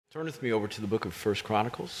Turn with me over to the book of First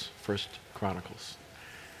Chronicles.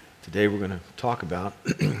 Today we're going to talk about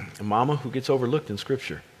a mama who gets overlooked in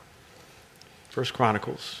Scripture. First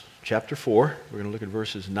Chronicles, chapter 4. We're going to look at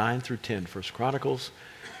verses 9 through 10. First Chronicles,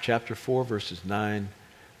 chapter 4, verses 9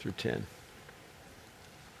 through 10.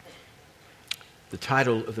 The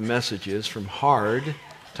title of the message is From Hard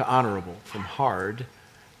to Honorable. From Hard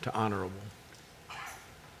to Honorable.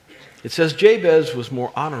 It says, Jabez was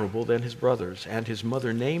more honorable than his brothers, and his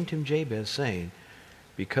mother named him Jabez, saying,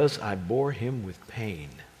 because I bore him with pain.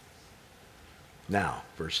 Now,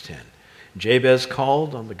 verse 10. Jabez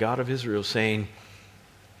called on the God of Israel, saying,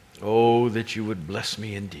 oh, that you would bless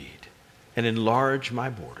me indeed, and enlarge my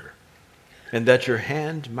border, and that your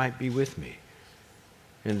hand might be with me,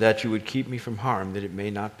 and that you would keep me from harm, that it may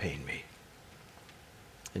not pain me.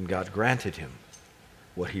 And God granted him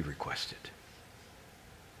what he requested.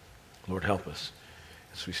 Lord, help us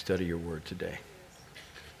as we study your word today.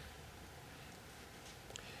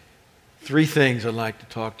 Three things I'd like to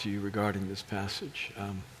talk to you regarding this passage.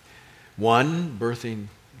 One, birthing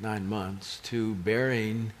 9 months. Two,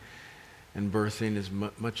 bearing and birthing is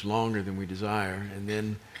much longer than we desire. And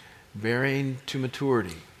then bearing to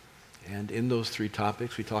maturity. And in those three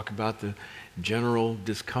topics, we talk about the general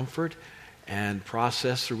discomfort and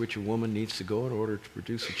process through which a woman needs to go in order to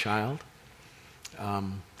produce a child.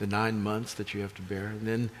 The 9 months that you have to bear, and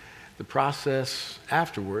then the process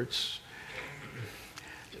afterwards.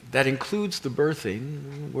 That includes the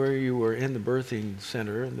birthing, where you were in the birthing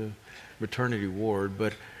center, in the maternity ward,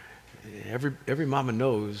 but every mama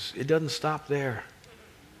knows it doesn't stop there.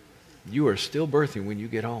 You are still birthing when you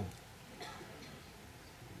get home.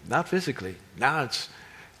 Not physically. Now it's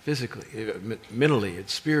physically, mentally,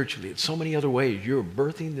 it's spiritually, it's so many other ways. You're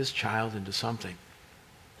birthing this child into something.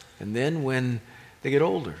 And then when they get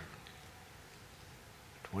older,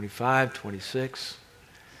 25, 26,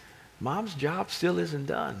 mom's job still isn't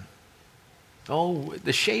done. Oh,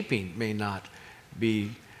 the shaping may not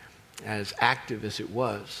be as active as it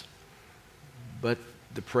was, but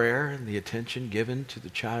the prayer and the attention given to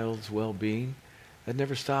the child's well-being, that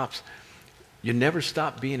never stops. You never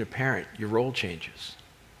stop being a parent. Your role changes,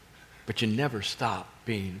 but you never stop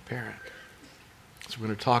being a parent. So we're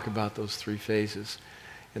going to talk about those three phases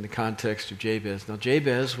in the context of Jabez. Now,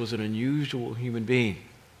 Jabez was an unusual human being.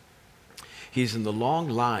 He's in the long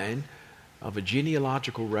line of a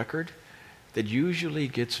genealogical record that usually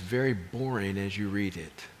gets very boring as you read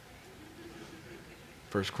it.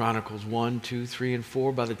 First Chronicles 1, 2, 3, and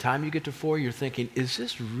 4. By the time you get to 4, you're thinking, is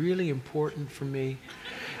this really important for me?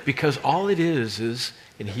 Because all it is,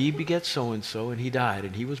 and he begets so-and-so, and he died.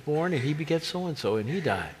 And he was born, and he begets so-and-so, and he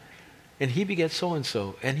died. And he begat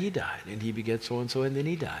so-and-so, and he died. And he begat so-and-so, and then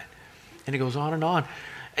he died. And it goes on and on.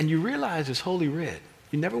 And you realize it's Holy Writ.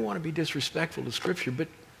 You never want to be disrespectful to Scripture, but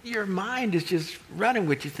your mind is just running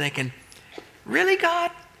with you thinking, really,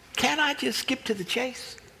 God? Can't I just skip to the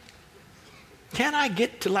chase? Can't I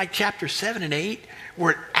get to like chapter 7 and 8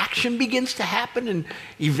 where action begins to happen and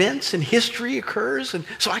events and history occurs and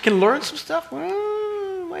so I can learn some stuff?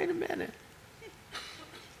 Well, wait a minute.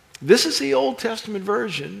 This is the Old Testament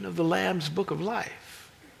version of the Lamb's Book of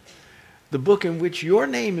Life. The book in which your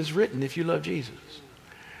name is written if you love Jesus.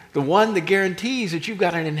 The one that guarantees that you've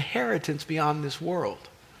got an inheritance beyond this world.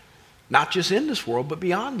 Not just in this world, but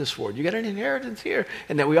beyond this world. You got an inheritance here,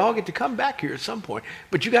 and that we all get to come back here at some point.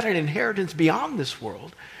 But you got an inheritance beyond this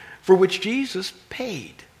world for which Jesus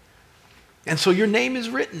paid. And so your name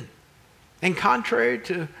is written. And contrary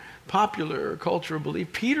to popular or cultural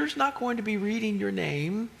belief, Peter's not going to be reading your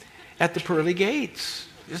name at the pearly gates.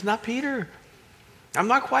 It's not Peter. I'm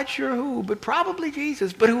not quite sure who, but probably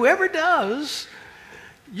Jesus. But whoever does,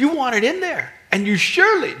 you want it in there. And you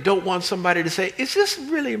surely don't want somebody to say, is this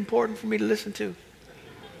really important for me to listen to?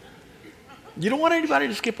 You don't want anybody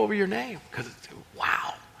to skip over your name because,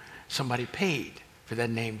 wow, somebody paid for that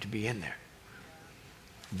name to be in there.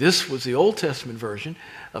 This was the Old Testament version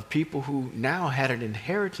of people who now had an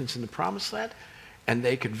inheritance in the Promised Land, and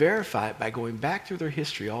they could verify it by going back through their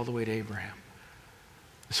history all the way to Abraham.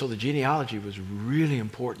 So the genealogy was really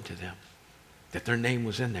important to them, that their name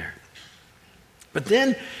was in there. But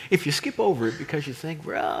then, if you skip over it because you think,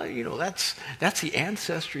 well, you know, that's the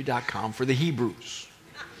Ancestry.com for the Hebrews.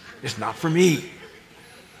 It's not for me.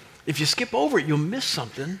 If you skip over it, you'll miss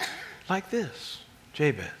something like this.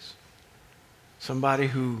 Jabez. Somebody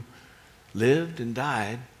who lived and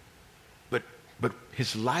died, but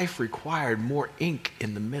his life required more ink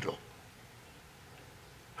in the middle.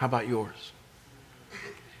 How about yours?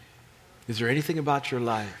 Is there anything about your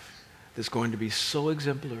life that's going to be so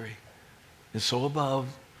exemplary and so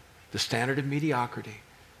above the standard of mediocrity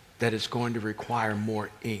that it's going to require more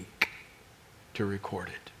ink to record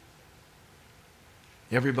it.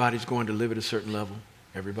 Everybody's going to live at a certain level.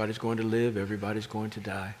 Everybody's going to live. Everybody's going to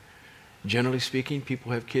die. Generally speaking,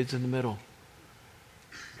 people have kids in the middle.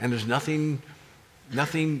 And there's nothing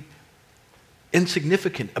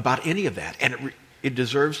insignificant about any of that. And it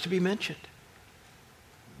deserves to be mentioned.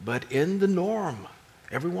 But in the norm,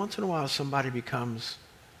 every once in a while, somebody becomes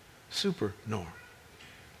super norm.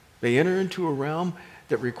 They enter into a realm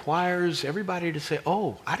that requires everybody to say,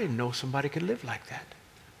 oh, I didn't know somebody could live like that.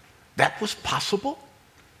 That was possible.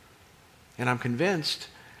 And I'm convinced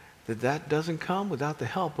that that doesn't come without the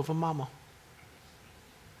help of a mama.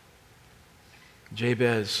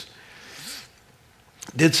 Jabez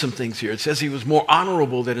did some things here. It says he was more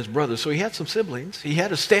honorable than his brothers. So he had some siblings. He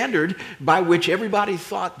had a standard by which everybody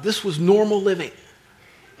thought this was normal living.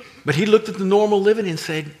 But he looked at the normal living and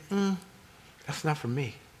said, that's not for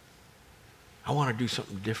me. I want to do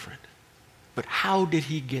something different. But how did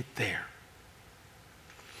he get there?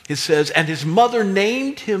 It says, and his mother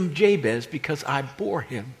named him Jabez because I bore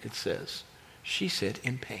him, it says. She said,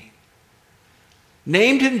 in pain.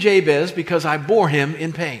 Named him Jabez because I bore him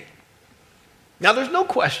in pain. Now there's no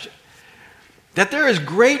question that there is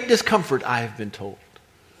great discomfort, I have been told,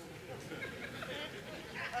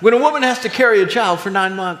 when a woman has to carry a child for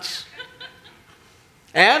 9 months.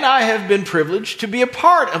 And I have been privileged to be a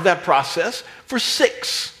part of that process for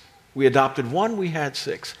 6. We adopted 1, we had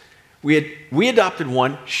 6. We adopted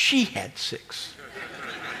 1, she had 6.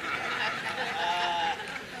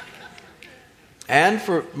 And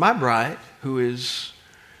for my bride, who is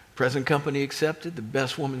present company accepted, the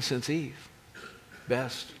best woman since Eve.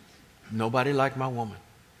 Best. Nobody like my woman.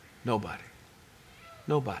 Nobody.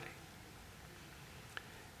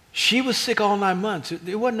 She was sick all 9 months.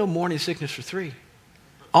 There wasn't no morning sickness for 3.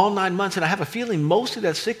 All 9 months, and I have a feeling most of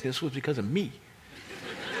that sickness was because of me.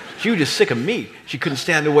 She was just sick of me. She couldn't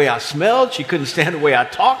stand the way I smelled. She couldn't stand the way I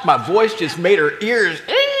talked. My voice just made her ears.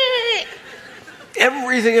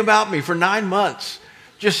 Everything about me for 9 months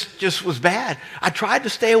just was bad. I tried to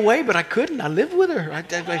stay away, but I couldn't. I lived with her.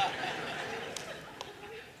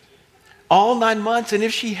 All 9 months, and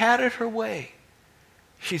if she had it her way,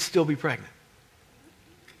 she'd still be pregnant.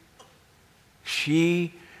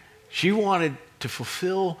 She wanted to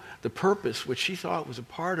fulfill the purpose which she thought was a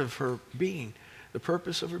part of her being. The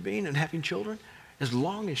purpose of her being and having children as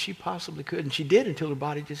long as she possibly could. And she did until her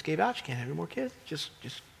body just gave out. She can't have any more kids. Just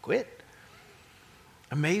quit.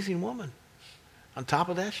 Amazing woman. On top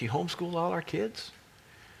of that, she homeschooled all our kids.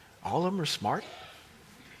 All of them are smart.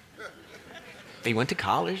 They went to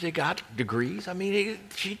college. They got degrees. I mean,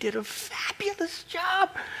 she did a fabulous job.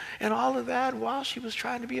 And all of that while she was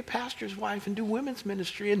trying to be a pastor's wife and do women's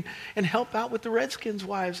ministry and help out with the Redskins'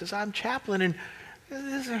 wives as I'm chaplain. And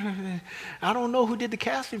I don't know who did the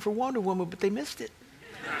casting for Wonder Woman, but they missed it.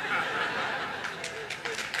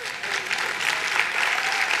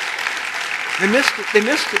 They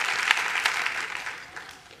missed it.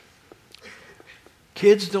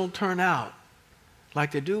 Kids don't turn out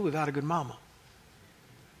like they do without a good mama.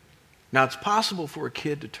 Now, it's possible for a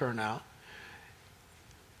kid to turn out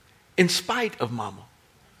in spite of mama.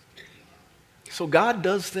 So God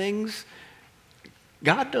does things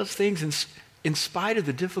in spite of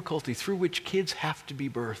the difficulty through which kids have to be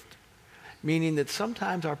birthed. Meaning that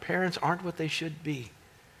sometimes our parents aren't what they should be.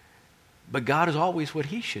 But God is always what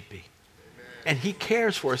he should be. And he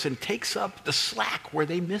cares for us and takes up the slack where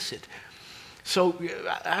they miss it. So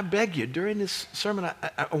I beg you, during this sermon,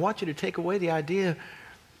 I want you to take away the idea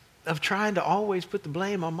of trying to always put the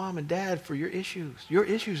blame on mom and dad for your issues. Your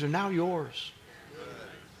issues are now yours.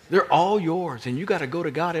 They're all yours. And you got to go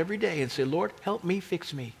to God every day and say, Lord, help me,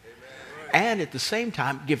 fix me. And at the same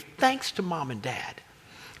time, give thanks to mom and dad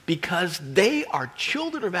because they are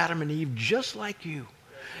children of Adam and Eve just like you.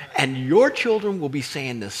 And your children will be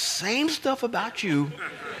saying the same stuff about you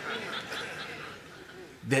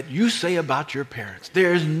that you say about your parents.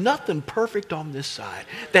 There is nothing perfect on this side.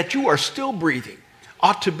 That you are still breathing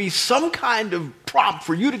ought to be some kind of prompt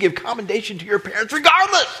for you to give commendation to your parents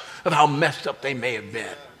regardless of how messed up they may have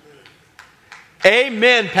been.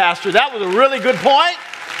 Amen, Pastor. That was a really good point.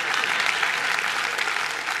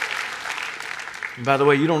 And by the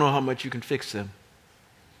way, you don't know how much you can fix them.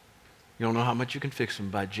 You don't know how much you can fix them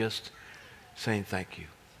by just saying thank you.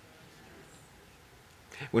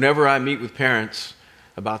 Whenever I meet with parents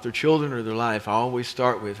about their children or their life, I always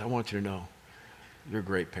start with, I want you to know, you're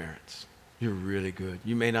great parents. You're really good.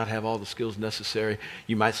 You may not have all the skills necessary.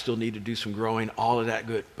 You might still need to do some growing, all of that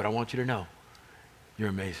good. But I want you to know, you're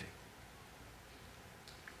amazing.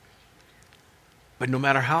 But no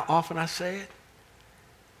matter how often I say it,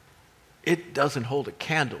 it doesn't hold a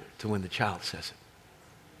candle to when the child says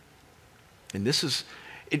it. And this is,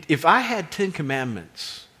 if I had 10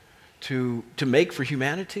 commandments to make for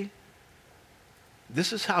humanity,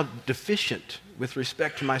 this is how deficient with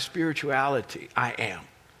respect to my spirituality I am.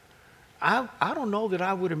 I don't know that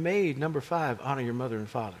I would have made number 5, honor your mother and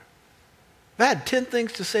father. If I had 10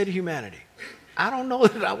 things to say to humanity, I don't know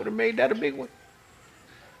that I would have made that a big one.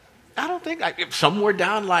 I don't think, somewhere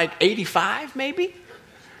down like 85 maybe.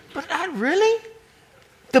 But really?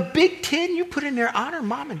 The big 10 you put in there, honor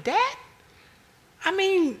mom and dad? I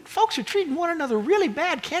mean, folks are treating one another really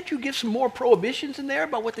bad. Can't you give some more prohibitions in there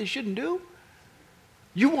about what they shouldn't do?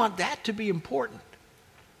 You want that to be important?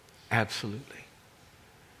 Absolutely.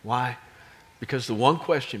 Why? Because the one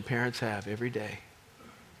question parents have every day,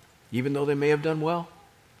 even though they may have done well,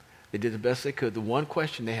 they did the best they could, the one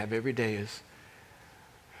question they have every day is,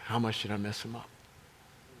 how much did I mess them up?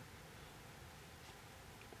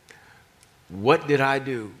 What did I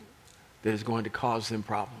do that is going to cause them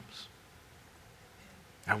problems?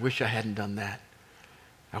 I wish I hadn't done that.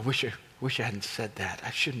 I wish I hadn't said that.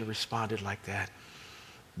 I shouldn't have responded like that.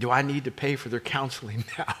 Do I need to pay for their counseling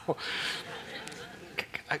now?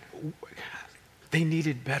 They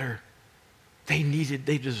needed better. They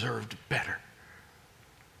deserved better.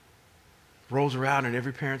 Rolls around in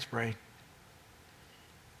every parent's brain.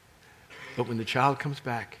 But when the child comes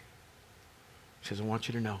back, he says, I want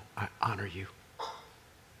you to know, I honor you.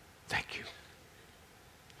 Thank you.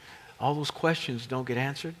 All those questions don't get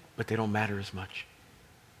answered, but they don't matter as much.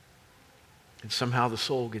 And somehow the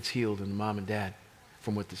soul gets healed in the mom and dad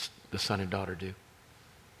from what the son and daughter do.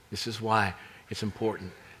 This is why it's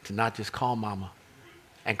important to not just call mama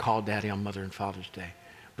and call daddy on Mother and Father's Day,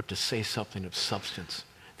 but to say something of substance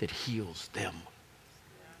that heals them.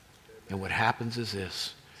 And what happens is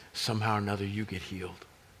this, somehow or another you get healed.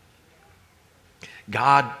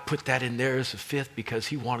 God put that in there as a 5th because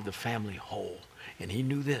he wanted the family whole. And he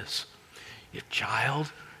knew this. If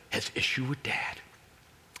child has issue with dad,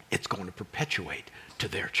 it's going to perpetuate to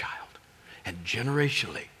their child. And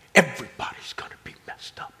generationally, everybody's going to be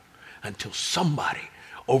messed up until somebody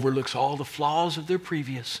overlooks all the flaws of their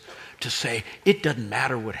previous to say, it doesn't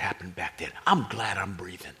matter what happened back then. I'm glad I'm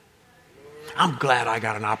breathing. I'm glad I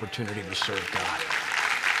got an opportunity to serve God.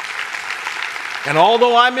 And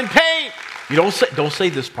although I'm in pain, you don't say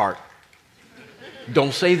this part.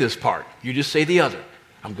 Don't say this part. You just say the other.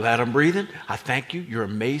 I'm glad I'm breathing. I thank you. You're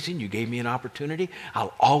amazing. You gave me an opportunity.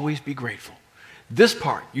 I'll always be grateful. This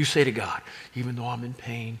part, you say to God, even though I'm in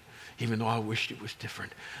pain, even though I wished it was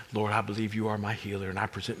different, Lord, I believe you are my healer, and I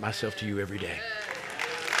present myself to you every day.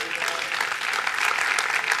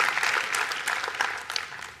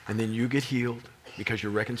 And then you get healed because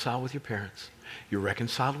you're reconciled with your parents, you're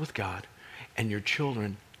reconciled with God, and your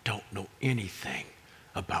children don't know anything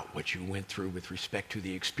about what you went through with respect to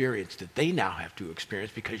the experience that they now have to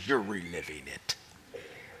experience because you're reliving it.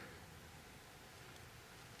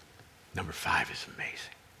 Number 5 is amazing.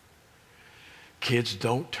 Kids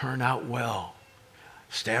don't turn out well,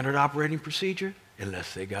 standard operating procedure,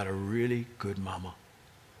 unless they got a really good mama.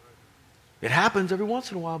 It happens every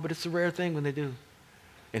once in a while, but it's a rare thing when they do.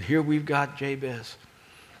 And here we've got Jabez.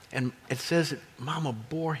 And it says that mama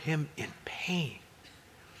bore him in pain.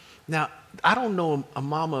 Now, I don't know a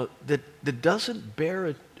mama that doesn't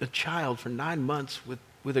bear a child for 9 months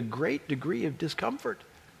with a great degree of discomfort.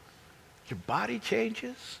 Your body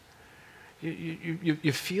changes.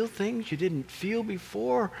 You feel things you didn't feel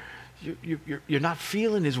before. You're not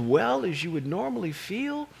feeling as well as you would normally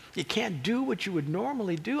feel. You can't do what you would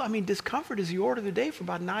normally do. I mean, discomfort is the order of the day for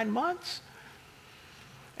about 9 months.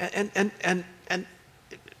 And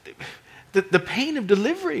the pain of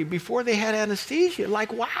delivery before they had anesthesia,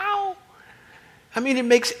 like, wow. I mean, it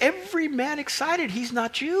makes every man excited. He's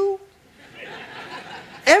not you.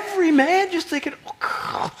 Every man just thinking,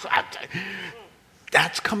 oh, God,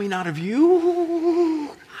 that's coming out of you.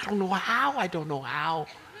 I don't know how.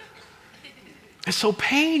 And so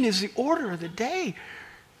pain is the order of the day.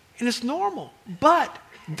 And it's normal. But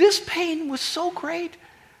this pain was so great.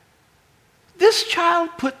 This child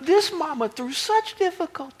put this mama through such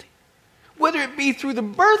difficulty. Whether it be through the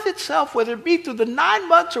birth itself, whether it be through the 9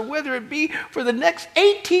 months, or whether it be for the next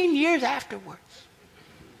 18 years afterwards.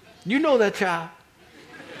 You know that child.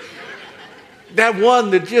 That one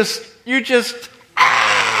that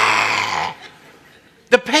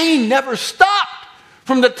the pain never stopped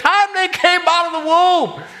from the time they came out of the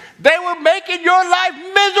womb. They were making your life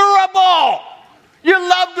miserable. You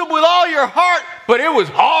loved them with all your heart, but it was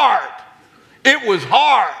hard. It was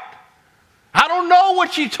hard. I don't know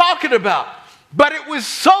what she's talking about, but it was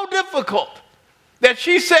so difficult that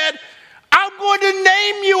she said, I'm going to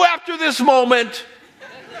name you after this moment.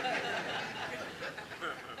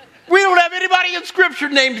 We don't have anybody in Scripture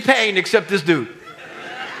named Pain except this dude.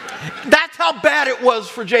 That's how bad it was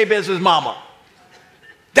for Jabez's mama.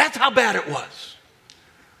 That's how bad it was.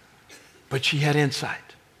 But she had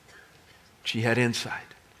insight. She had insight.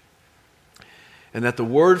 And that the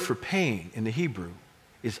word for pain in the Hebrew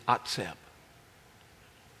is atseb.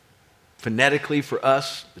 Phonetically for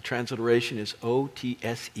us, the transliteration is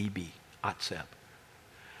O-T-S-E-B, atseb.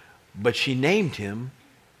 But she named him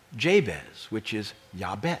Jabez, which is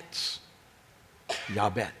Yabetz.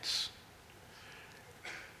 Yabetz.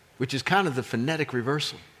 Which is kind of the phonetic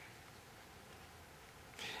reversal.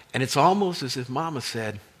 And it's almost as if Mama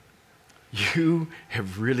said, you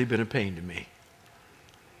have really been a pain to me.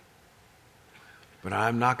 But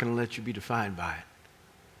I'm not going to let you be defined by it.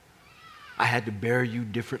 I had to bear you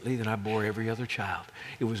differently than I bore every other child.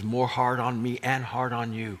 It was more hard on me and hard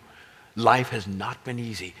on you. Life has not been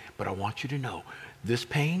easy, but I want you to know this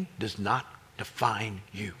pain does not define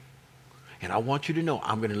you. And I want you to know,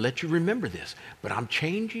 I'm going to let you remember this, but I'm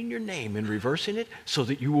changing your name and reversing it so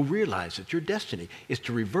that you will realize that your destiny is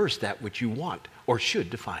to reverse that which you want or should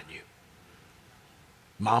define you.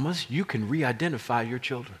 Mamas, you can re-identify your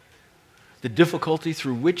children. The difficulty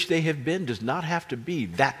through which they have been does not have to be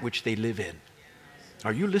that which they live in.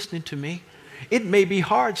 Are you listening to me? It may be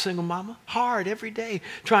hard, single mama, hard every day,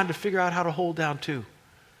 trying to figure out how to hold down two,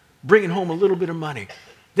 bringing home a little bit of money.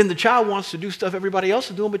 Then the child wants to do stuff everybody else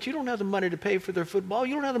is doing, but you don't have the money to pay for their football.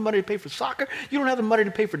 You don't have the money to pay for soccer. You don't have the money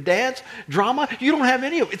to pay for dance, drama. You don't have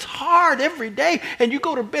any of it. It's hard every day. And you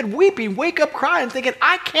go to bed weeping, wake up crying, thinking,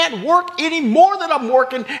 I can't work any more than I'm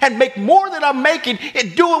working and make more than I'm making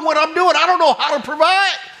and doing what I'm doing. I don't know how to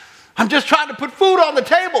provide. I'm just trying to put food on the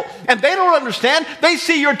table. And they don't understand. They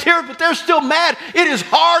see your tears, but they're still mad. It is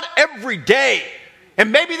hard every day.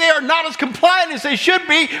 And maybe they are not as compliant as they should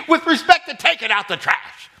be with respect to taking out the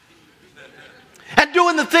trash and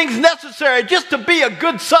doing the things necessary just to be a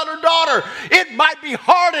good son or daughter. It might be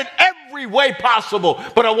hard in every way possible,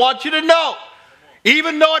 but I want you to know,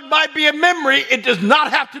 even though it might be a memory, it does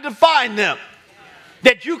not have to define them.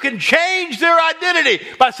 That you can change their identity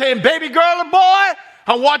by saying, baby girl and boy,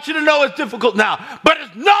 I want you to know it's difficult now, but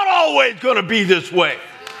it's not always going to be this way.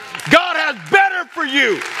 God has better for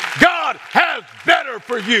you. God has better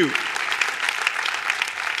for you.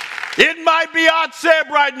 It might be Atseb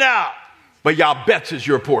right now, but Yabetz is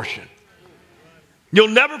your portion. You'll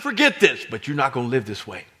never forget this, but you're not going to live this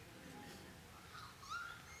way.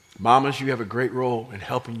 Mamas, you have a great role in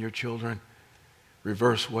helping your children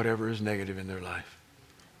reverse whatever is negative in their life.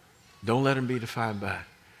 Don't let them be defined by it.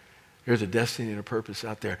 There's a destiny and a purpose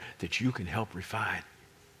out there that you can help refine.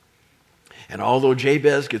 And although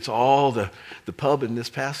Jabez gets all the pub in this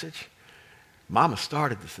passage, Mama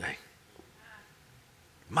started the thing.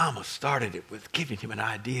 Mama started it with giving him an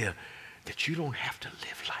idea that you don't have to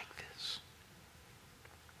live like this.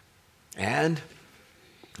 And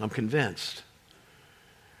I'm convinced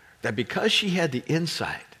that because she had the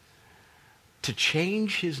insight to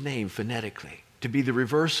change his name phonetically, to be the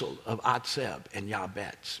reversal of Atseb and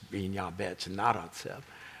Yabetz, being Yabetz and not Atseb,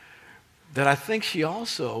 that I think she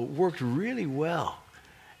also worked really well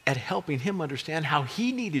at helping him understand how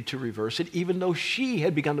he needed to reverse it, even though she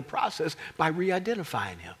had begun the process by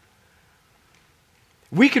re-identifying him.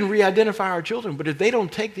 We can re-identify our children, but if they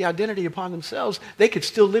don't take the identity upon themselves, they could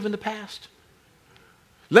still live in the past.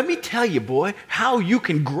 Let me tell you, boy, how you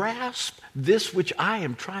can grasp this which I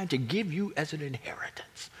am trying to give you as an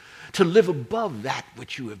inheritance, to live above that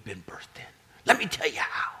which you have been birthed in. Let me tell you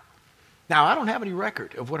how. Now, I don't have any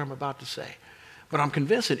record of what I'm about to say, but I'm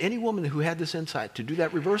convinced that any woman who had this insight to do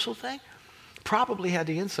that reversal thing probably had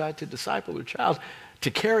the insight to disciple her child, to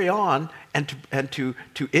carry on and to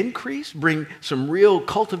increase, bring some real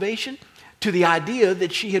cultivation to the idea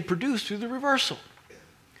that she had produced through the reversal.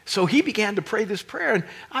 So he began to pray this prayer, and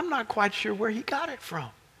I'm not quite sure where he got it from,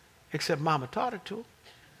 except Mama taught it to him.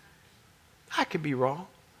 I could be wrong,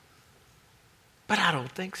 but I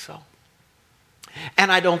don't think so.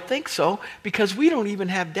 And I don't think so because we don't even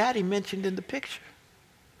have Daddy mentioned in the picture.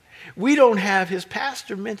 We don't have his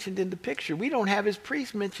pastor mentioned in the picture. We don't have his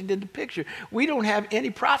priest mentioned in the picture. We don't have any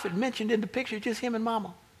prophet mentioned in the picture, just him and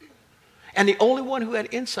Mama. And the only one who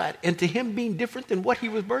had insight into him being different than what he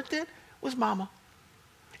was birthed in was Mama.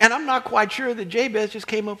 And I'm not quite sure that Jabez just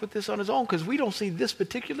came up with this on his own, because we don't see this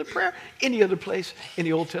particular prayer any other place in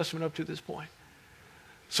the Old Testament up to this point.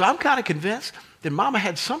 So I'm kind of convinced that Mama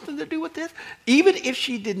had something to do with this. Even if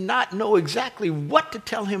she did not know exactly what to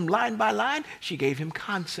tell him line by line, she gave him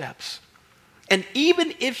concepts. And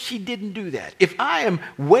even if she didn't do that, if I am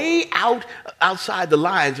way outside the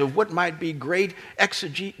lines of what might be great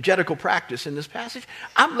exegetical practice in this passage,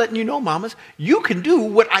 I'm letting you know, mamas, you can do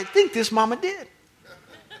what I think this mama did.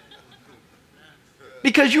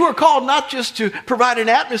 Because you are called not just to provide an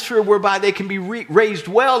atmosphere whereby they can be raised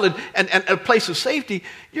well and a place of safety.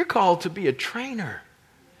 You're called to be a trainer.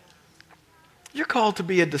 You're called to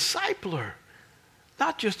be a discipler,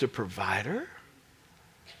 not just a provider.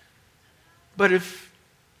 But if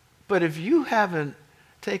you haven't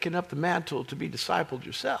taken up the mantle to be discipled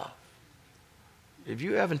yourself, if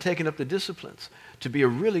you haven't taken up the disciplines to be a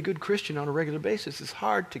really good Christian on a regular basis, it's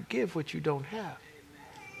hard to give what you don't have.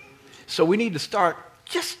 So we need to start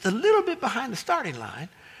just a little bit behind the starting line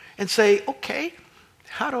and say, okay,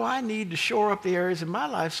 how do I need to shore up the areas in my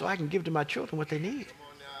life so I can give to my children what they need?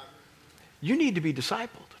 You need to be discipled.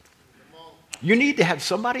 You need to have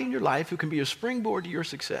somebody in your life who can be a springboard to your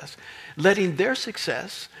success, letting their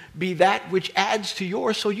success be that which adds to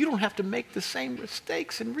yours so you don't have to make the same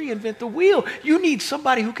mistakes and reinvent the wheel. You need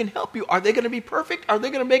somebody who can help you. Are they going to be perfect? Are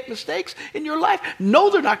they going to make mistakes in your life?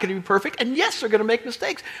 No, they're not going to be perfect. And yes, they're going to make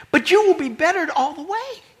mistakes. But you will be bettered all the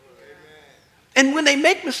way. And when they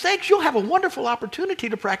make mistakes, you'll have a wonderful opportunity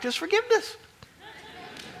to practice forgiveness.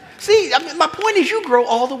 See, my point is you grow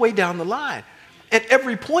all the way down the line. At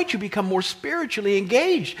every point, you become more spiritually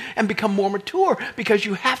engaged and become more mature because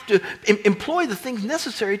you have to employ the things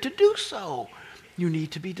necessary to do so. You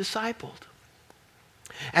need to be discipled.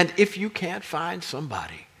 And if you can't find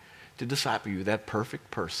somebody to disciple you, that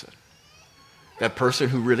perfect person, that person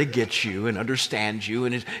who really gets you and understands you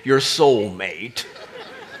and is your soulmate,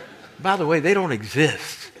 by the way, they don't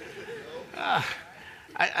exist. I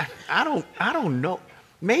don't know.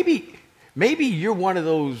 Maybe you're one of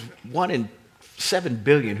those 1 in 7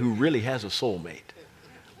 billion who really has a soulmate.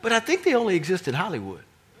 But I think they only exist in Hollywood.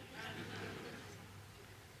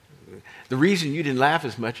 The reason you didn't laugh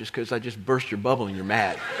as much is because I just burst your bubble and you're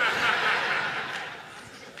mad.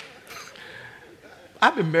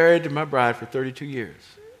 I've been married to my bride for 32 years.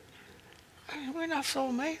 We're not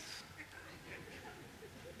soulmates.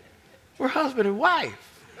 We're husband and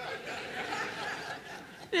wife.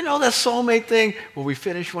 You know that soulmate thing where we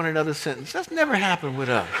finish one another's sentence? That's never happened with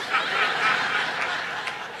us.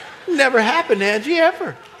 Never happened, Angie,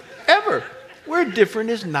 ever. Ever. We're different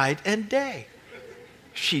as night and day.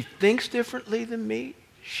 She thinks differently than me.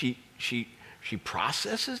 She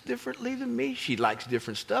processes differently than me. She likes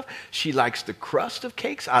different stuff. She likes the crust of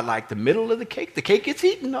cakes. I like the middle of the cake. The cake gets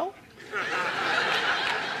eaten, though.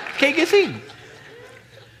 Cake gets eaten.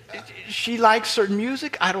 She likes certain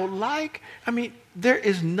music I don't like. I mean, there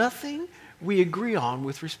is nothing we agree on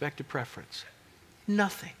with respect to preference.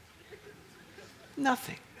 Nothing.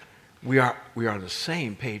 Nothing. We are on the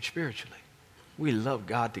same page spiritually. We love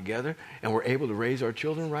God together, and we're able to raise our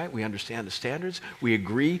children right. We understand the standards. We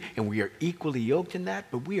agree, and we are equally yoked in that,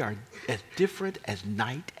 but we are as different as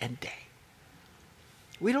night and day.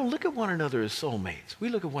 We don't look at one another as soulmates. We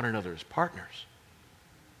look at one another as partners.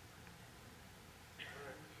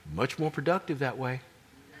 Much more productive that way.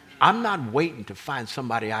 I'm not waiting to find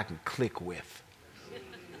somebody I can click with.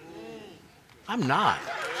 I'm not.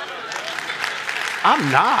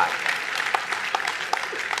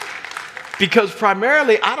 Because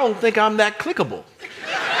primarily, I don't think I'm that clickable.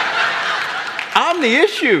 I'm the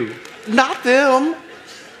issue, not them.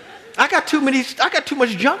 I got too much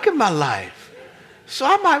junk in my life. So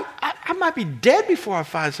I might be dead before I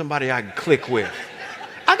find somebody I can click with.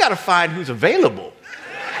 I got to find who's available.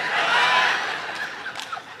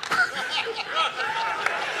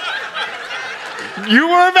 You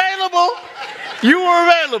were available. You were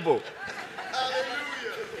available.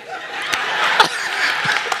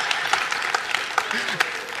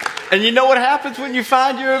 And you know what happens when you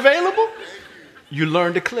find you're available? You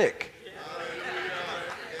learn to click.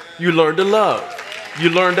 You learn to love. You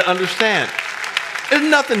learn to understand. There's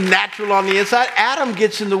nothing natural on the inside. Adam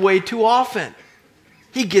gets in the way too often.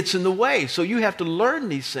 He gets in the way. So you have to learn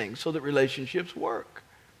these things so that relationships work.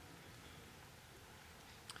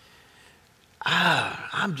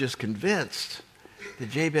 I'm just convinced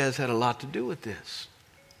that Jabez had a lot to do with this.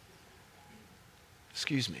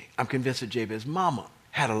 I'm convinced that Jabez's mama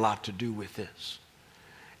had a lot to do with this.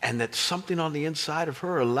 And that something on the inside of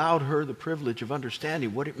her allowed her the privilege of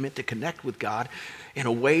understanding what it meant to connect with God in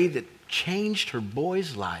a way that changed her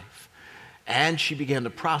boy's life. And she began the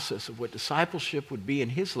process of what discipleship would be in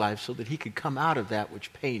his life so that he could come out of that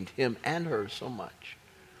which pained him and her so much.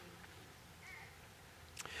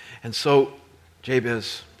 And so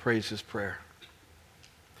Jabez prays his prayer.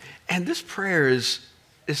 And this prayer is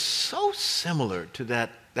so similar to that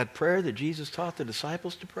prayer that Jesus taught the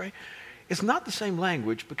disciples to pray. It's not the same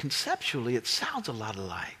language, but conceptually it sounds a lot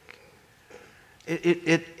alike.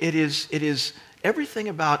 It is everything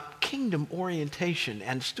about kingdom orientation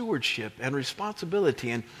and stewardship and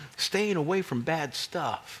responsibility and staying away from bad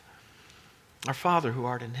stuff. Our Father who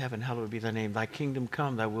art in heaven, hallowed be thy name. Thy kingdom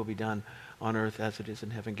come, thy will be done on earth as it is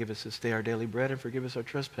in heaven. Give us this day our daily bread, and forgive us our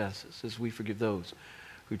trespasses as we forgive those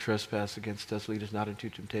who trespass against us. Lead us not into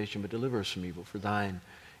temptation, but deliver us from evil. For thine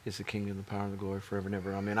is the kingdom, the power, and the glory forever and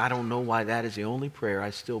ever. Amen. I don't know why that is the only prayer I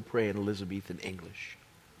still pray in Elizabethan English.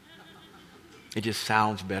 It just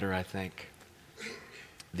sounds better, I think.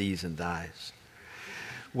 These and thys.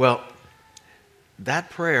 Well, that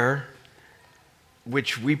prayer,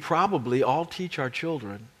 which we probably all teach our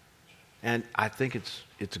children, and I think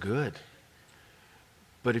it's good.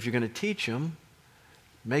 But if you're going to teach them,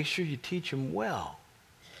 make sure you teach them well.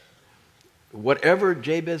 Whatever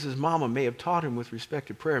Jabez's mama may have taught him with respect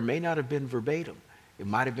to prayer may not have been verbatim. It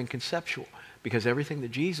might have been conceptual, because everything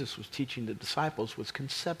that Jesus was teaching the disciples was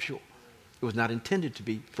conceptual. It was not intended to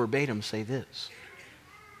be verbatim, say this.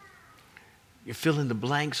 You fill in the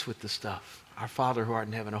blanks with the stuff. Our Father who art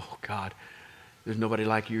in heaven, oh God, there's nobody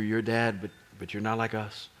like you. You're dad, but you're not like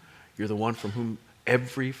us. You're the one from whom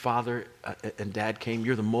every father and dad came.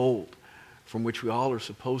 You're the mold from which we all are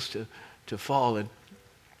supposed to fall. And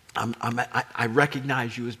I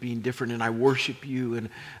recognize you as being different, and I worship you, and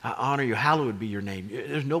I honor you. Hallowed be your name.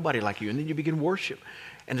 There's nobody like you. And then you begin worship.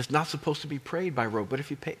 And it's not supposed to be prayed by rote. But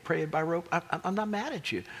if you pray it by rote, I'm not mad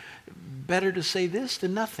at you. Better to say this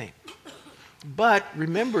than nothing. But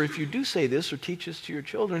remember, if you do say this or teach this to your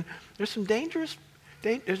children, there's a dangerous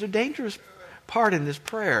part in this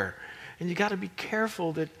prayer. And you got to be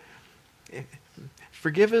careful that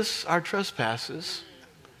forgive us our trespasses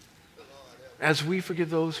as we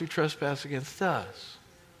forgive those who trespass against us.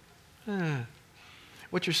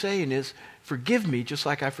 What you're saying is, forgive me just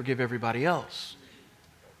like I forgive everybody else.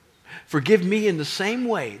 Forgive me in the same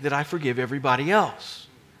way that I forgive everybody else.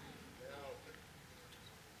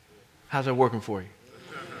 How's that working for you?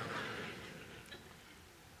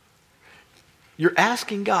 You're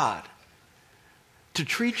asking God to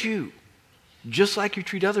treat you just like you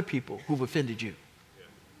treat other people who've offended you.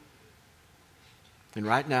 And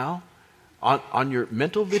right now, on your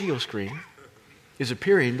mental video screen is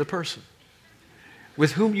appearing the person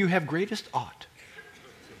with whom you have greatest ought.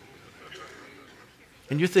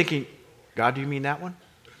 And you're thinking, God, do you mean that one?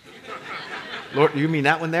 Lord, do you mean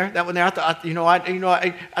that one there? That one there? I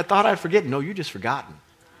thought I'd forget. No, you just forgotten.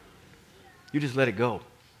 You just let it go.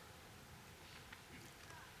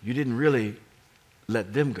 You didn't really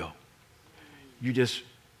let them go. You just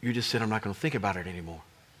said, I'm not going to think about it anymore.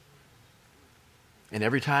 And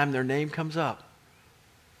every time their name comes up,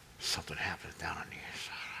 something happens down on the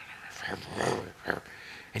inside.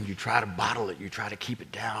 And you try to bottle it. You try to keep it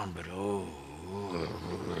down, but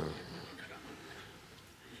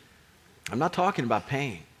I'm not talking about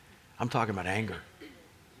pain. I'm talking about anger.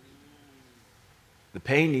 The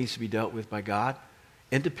pain needs to be dealt with by God,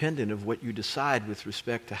 independent of what you decide with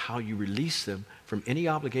respect to how you release them from any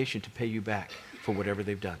obligation to pay you back for whatever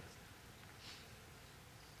they've done.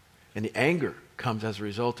 And the anger comes as a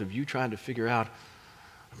result of you trying to figure out,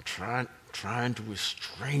 I'm trying to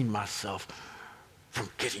restrain myself from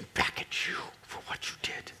getting back at you for what you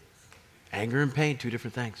did. Anger and pain, two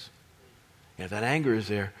different things. And if that anger is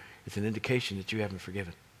there, it's an indication that you haven't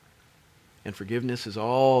forgiven. And forgiveness is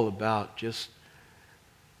all about just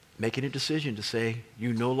making a decision to say,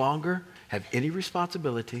 you no longer have any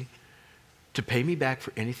responsibility to pay me back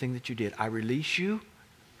for anything that you did. I release you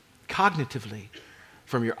cognitively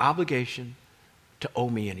from your obligation to owe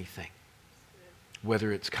me anything.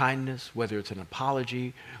 Whether it's kindness, whether it's an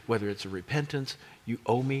apology, whether it's a repentance, you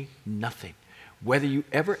owe me nothing. Whether you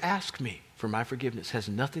ever ask me for my forgiveness has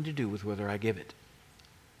nothing to do with whether I give it.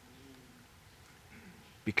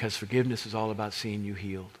 Because forgiveness is all about seeing you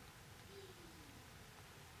healed.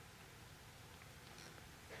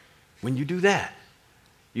 When you do that,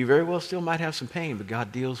 you very well still might have some pain, but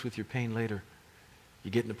God deals with your pain later.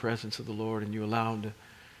 You get in the presence of the Lord and you allow Him to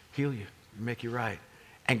heal you, make you right,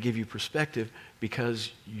 and give you perspective,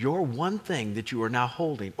 because your one thing that you are now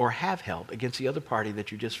holding or have held against the other party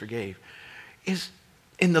that you just forgave is,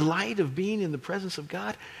 in the light of being in the presence of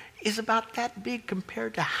God, is about that big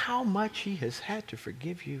compared to how much He has had to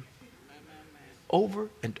forgive you over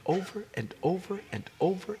and over and over and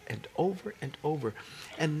over and over and over.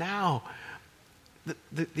 And now,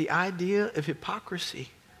 the idea of hypocrisy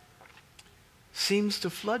seems to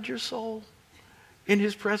flood your soul in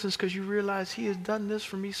His presence, because you realize He has done this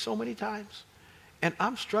for me so many times. And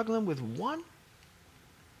I'm struggling with one.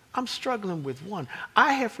 I'm struggling with one.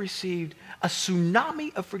 I have received a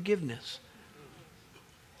tsunami of forgiveness.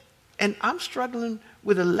 And I'm struggling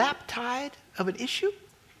with a lap tide of an issue.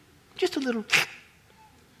 Just a little.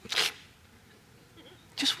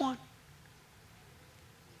 Just one.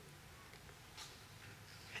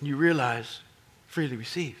 And you realize, freely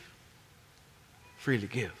receive, freely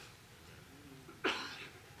give.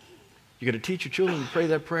 You're going to teach your children to pray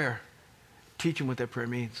that prayer. Teach them what that prayer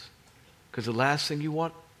means. Because the last thing you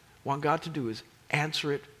want God to do is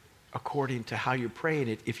answer it according to how you're praying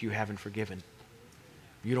it if you haven't forgiven.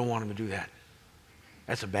 You don't want him to do that.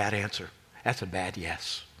 That's a bad answer. That's a bad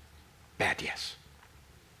yes. Bad yes.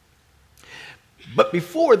 But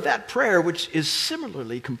before that prayer, which is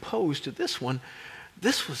similarly composed to this one,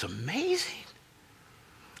 this was amazing.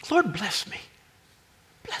 Lord, bless me.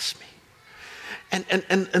 Bless me.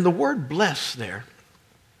 And the word bless there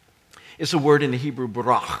is a word in the Hebrew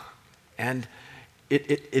barach. And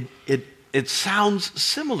it sounds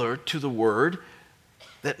similar to the word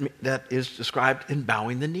that is described in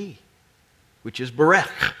bowing the knee, which is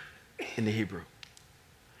berech in the Hebrew.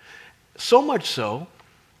 So much so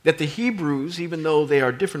that the Hebrews, even though they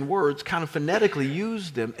are different words, kind of phonetically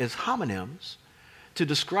use them as homonyms to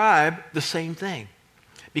describe the same thing.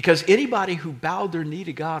 Because anybody who bowed their knee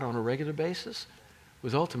to God on a regular basis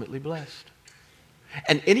was ultimately blessed.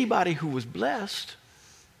 And anybody who was blessed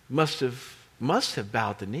must have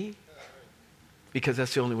bowed the knee, because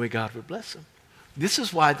that's the only way God would bless them. This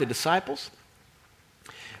is why the disciples,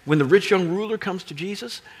 when the rich young ruler comes to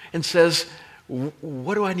Jesus and says,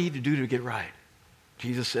 what do I need to do to get right?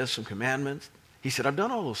 Jesus says some commandments. He said, I've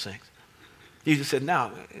done all those things. Jesus said,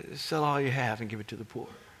 now, sell all you have and give it to the poor.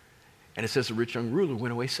 And it says the rich young ruler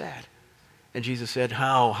went away sad. And Jesus said,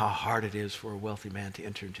 how hard it is for a wealthy man to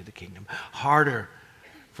enter into the kingdom. Harder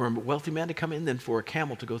for a wealthy man to come in than for a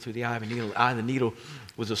camel to go through the eye of a needle. The eye of the needle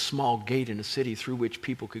was a small gate in a city through which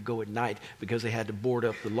people could go at night because they had to board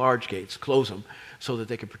up the large gates, close them, so that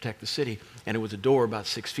they could protect the city. And it was a door about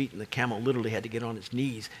 6 feet, and the camel literally had to get on its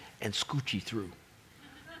knees and scoochie through.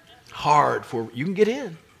 Hard for, you can get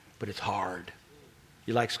in, but it's hard.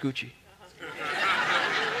 You like scoochie?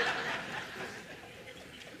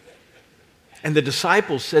 And the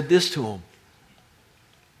disciples said this to him,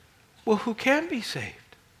 well, who can be saved?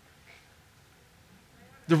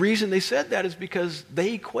 The reason they said that is because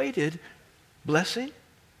they equated blessing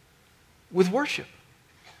with worship.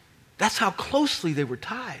 That's how closely they were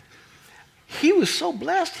tied. He was so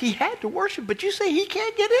blessed, he had to worship, but you say he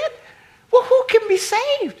can't get in? Well, who can be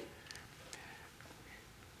saved?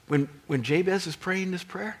 When Jabez is praying this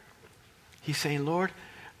prayer, he's saying, Lord,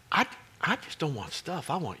 I just don't want stuff.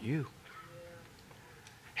 I want you.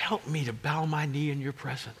 Help me to bow my knee in your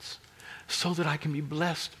presence so that I can be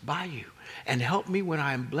blessed by you. And help me when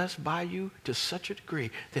I am blessed by you to such a degree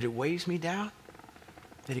that it weighs me down,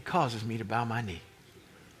 that it causes me to bow my knee.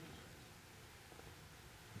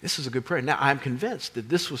 This is a good prayer. Now, I'm convinced that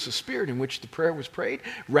this was the spirit in which the prayer was prayed,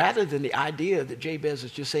 rather than the idea that Jabez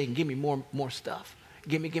is just saying, give me more stuff.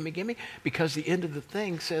 Give me. Because the end of the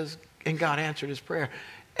thing says, and God answered his prayer.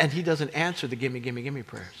 And he doesn't answer the give me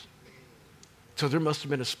prayers. So there must have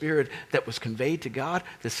been a spirit that was conveyed to God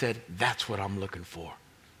that said, that's what I'm looking for.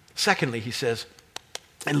 Secondly, he says,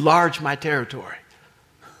 enlarge my territory.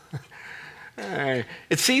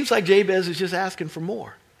 It seems like Jabez is just asking for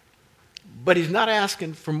more. But he's not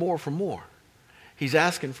asking for more. He's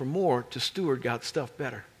asking for more to steward God's stuff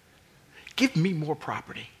better. Give me more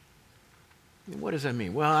property. What does that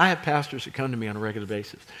mean? Well, I have pastors who come to me on a regular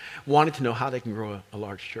basis wanting to know how they can grow a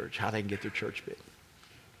large church, how they can get their church big.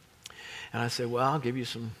 And I said, well, I'll give you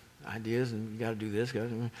some ideas, and you got to do this.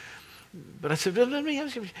 But I said, let me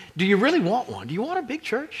ask you, do you really want one? Do you want a big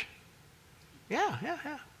church? Yeah.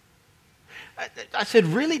 I said,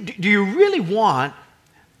 really? Do you really want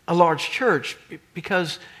a large church?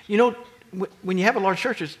 Because, you know, when you have a large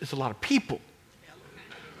church, it's a lot of people.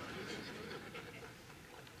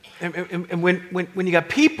 And when you got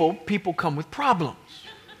people come with problems.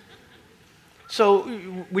 So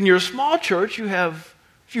when you're a small church, you have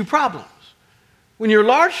few problems. When you're a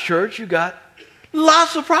large church, you got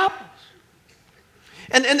lots of problems.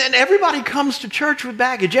 And everybody comes to church with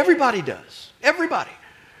baggage. Everybody does. Everybody.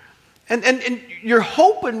 And you're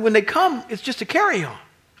hoping when they come, it's just a carry-on.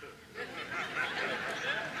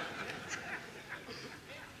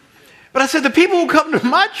 But I said, the people who come to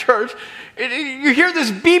my church, you hear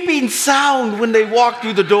this beeping sound when they walk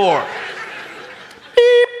through the door.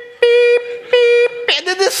 Beep, beep, beep. And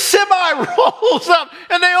then this semi rolls up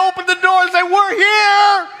and they open the door and say, we're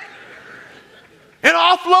here. And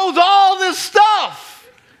offloads all this stuff.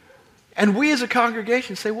 And we as a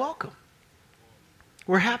congregation say, welcome.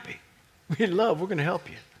 we're happy. We love, we're going to help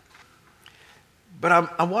you.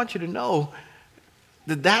 But I want you to know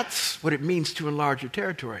that that's what it means to enlarge your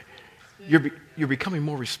territory. You're becoming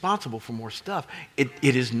more responsible for more stuff. It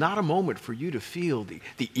is not a moment for you to feel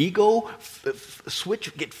the ego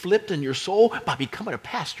switch get flipped in your soul by becoming a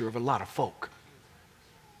pastor of a lot of folk.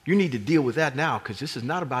 You need to deal with that now, because this is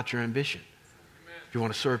not about your ambition. If you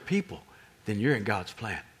want to serve people, then you're in God's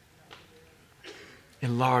plan.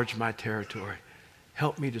 Enlarge my territory.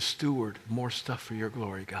 Help me to steward more stuff for your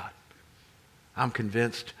glory, God. I'm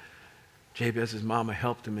convinced Jabez's mama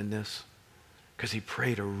helped him in this, because he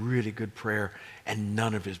prayed a really good prayer and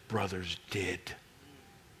none of his brothers did.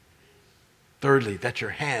 Thirdly, that your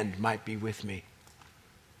hand might be with me.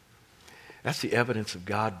 That's the evidence of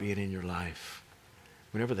God being in your life.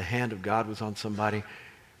 Whenever the hand of God was on somebody,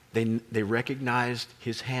 they recognized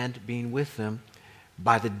his hand being with them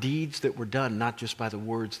by the deeds that were done, not just by the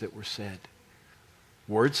words that were said.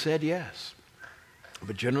 Words said, yes.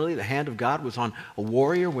 But generally, the hand of God was on a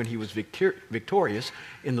warrior when he was victorious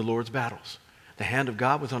in the Lord's battles. The hand of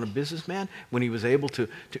God was on a businessman when he was able to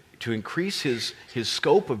increase his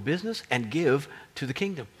scope of business and give to the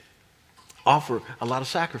kingdom. Offer a lot of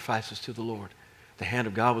sacrifices to the Lord. The hand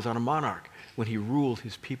of God was on a monarch when he ruled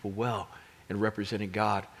his people well and represented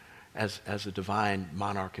God as a divine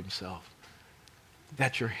monarch himself.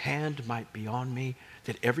 That your hand might be on me,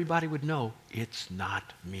 that everybody would know it's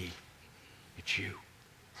not me. It's you.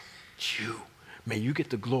 It's you. May you get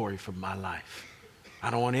the glory from my life. I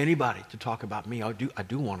don't want anybody to talk about me. I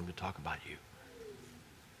do want them to talk about you.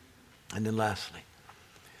 And then lastly,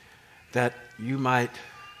 that you might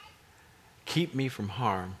keep me from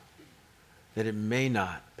harm, that it may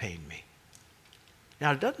not pain me.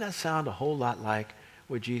 Now, doesn't that sound a whole lot like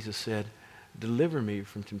what Jesus said, deliver me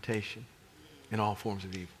from temptation and all forms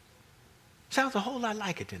of evil? Sounds a whole lot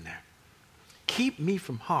like it in there. Keep me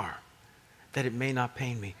from harm, that it may not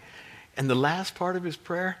pain me. And the last part of his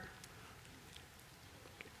prayer,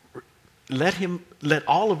 let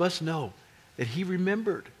all of us know that he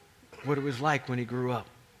remembered what it was like when he grew up.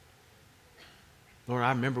 Lord, I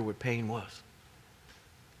remember what pain was.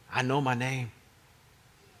 I know my name.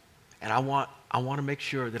 And I want to make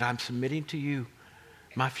sure that I'm submitting to you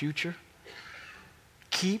my future.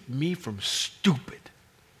 Keep me from stupid,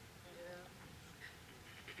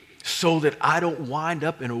 so that I don't wind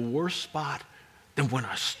up in a worse spot than when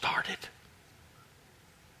I started.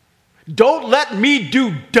 Don't let me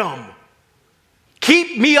do dumb.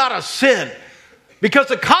 Keep me out of sin, because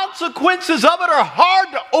the consequences of it are hard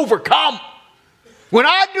to overcome. When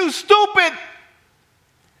I do stupid,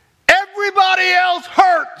 everybody else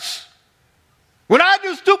hurts. When I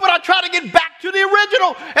do stupid, I try to get back to the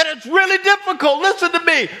original, and it's really difficult. Listen to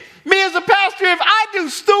me. Me as a pastor, if I do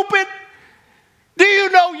stupid, do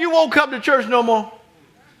you know you won't come to church no more?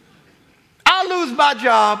 I'll lose my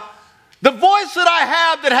job. The voice that I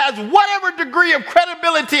have that has whatever degree of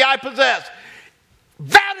credibility I possess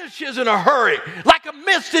vanishes in a hurry, like a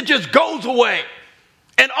mist that just goes away.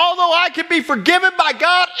 And although I can be forgiven by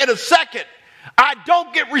God in a second, I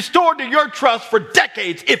don't get restored to your trust for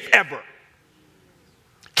decades, if ever.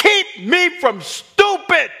 Keep me from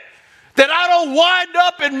stupid, that I don't wind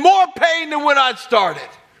up in more pain than when I started.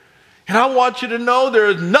 And I want you to know there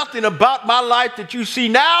is nothing about my life that you see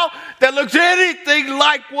now that looks anything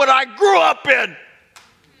like what I grew up in.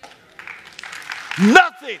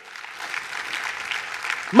 Nothing.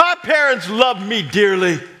 My parents loved me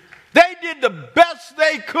dearly. They did the best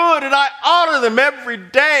they could, and I honor them every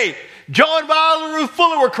day. Joe and Viola and Ruth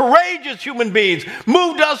Fuller were courageous human beings.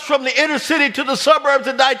 Moved us from the inner city to the suburbs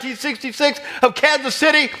in 1966 of Kansas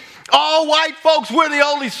City. All white folks, we're the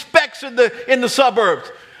only specks in the suburbs.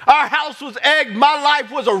 Our house was egged. My life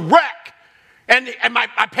was a wreck. And my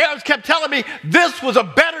parents kept telling me, this was a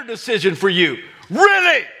better decision for you.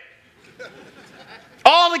 Really?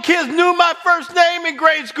 All the kids knew my first name in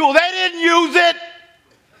grade school. They didn't use it.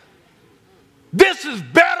 This is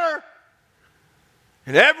better.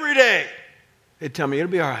 And every day, they tell me,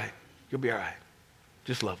 it'll be all right. You'll be all right.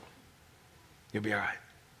 Just love them. You'll be all right.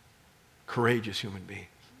 Courageous human beings.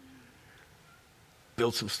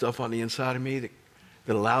 Built some stuff on the inside of me that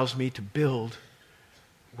allows me to build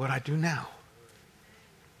what I do now.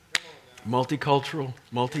 Multicultural,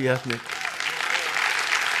 multi-ethnic.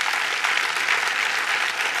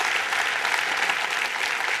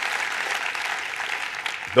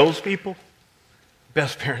 Those people,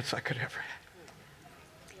 best parents I could ever have.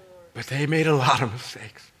 But they made a lot of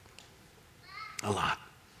mistakes. A lot.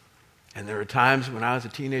 And there were times when I was a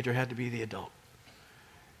teenager I had to be the adult.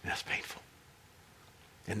 And that's painful.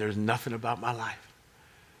 And there's nothing about my life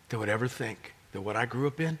that would ever think that what I grew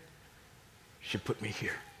up in she put me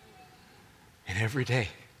here. And every day,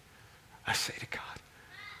 I say to God,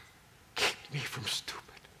 keep me from stupid,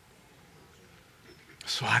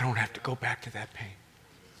 so I don't have to go back to that pain.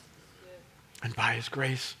 And by his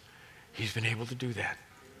grace, he's been able to do that.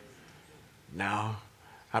 Now,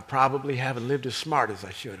 I probably haven't lived as smart as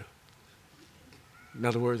I should have. In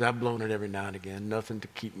other words, I've blown it every now and again, nothing to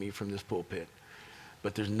keep me from this pulpit.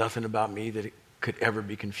 But there's nothing about me that it could ever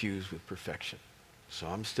be confused with perfection. So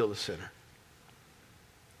I'm still a sinner.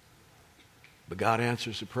 But God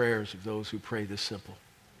answers the prayers of those who pray this simple.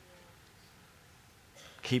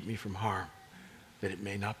 Keep me from harm, that it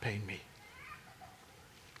may not pain me.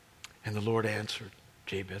 And the Lord answered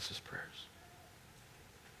Jabez's prayers.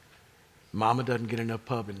 Mama doesn't get enough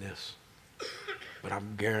pub in this, but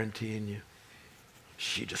I'm guaranteeing you,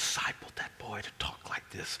 she discipled that boy to talk like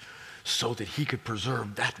this so that he could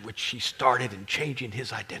preserve that which she started in changing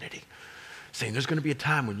his identity. Saying there's going to be a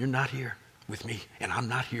time when you're not here with me and I'm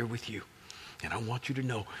not here with you. And I want you to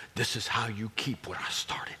know this is how you keep what I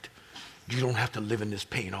started. You don't have to live in this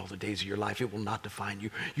pain all the days of your life. It will not define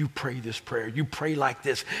you. You pray this prayer. You pray like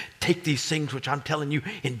this. Take these things which I'm telling you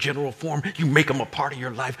in general form. You make them a part of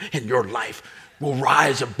your life, and your life will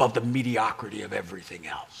rise above the mediocrity of everything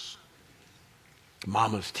else.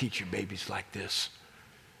 Mamas, teach your babies like this.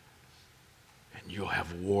 And you'll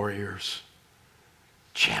have warriors,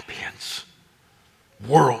 champions,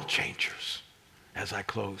 world changers. As I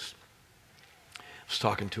close, I was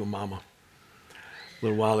talking to a mama a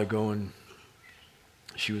little while ago, and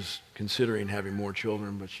she was considering having more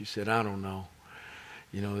children, but she said, I don't know.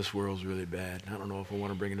 You know, this world's really bad. I don't know if I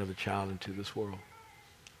want to bring another child into this world.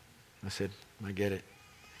 I said, I get it.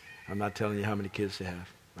 I'm not telling you how many kids to have.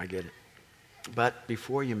 I get it. But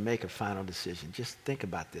before you make a final decision, just think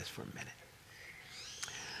about this for a minute.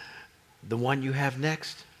 The one you have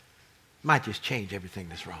next might just change everything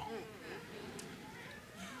that's wrong.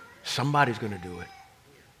 Somebody's going to do it.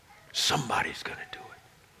 Somebody's going to do it.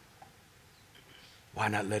 Why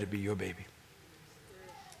not let it be your baby?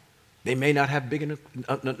 They may not have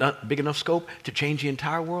not big enough scope to change the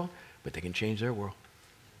entire world, but they can change their world.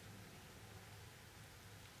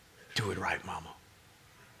 Do it right, mama.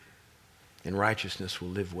 And righteousness will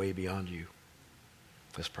live way beyond you.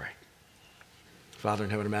 Let's pray. Father in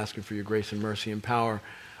heaven, I'm asking for your grace and mercy. Empower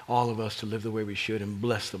all of us to live the way we should, and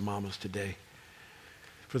bless the mamas today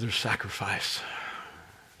for their sacrifice,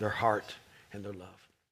 their heart, and their love.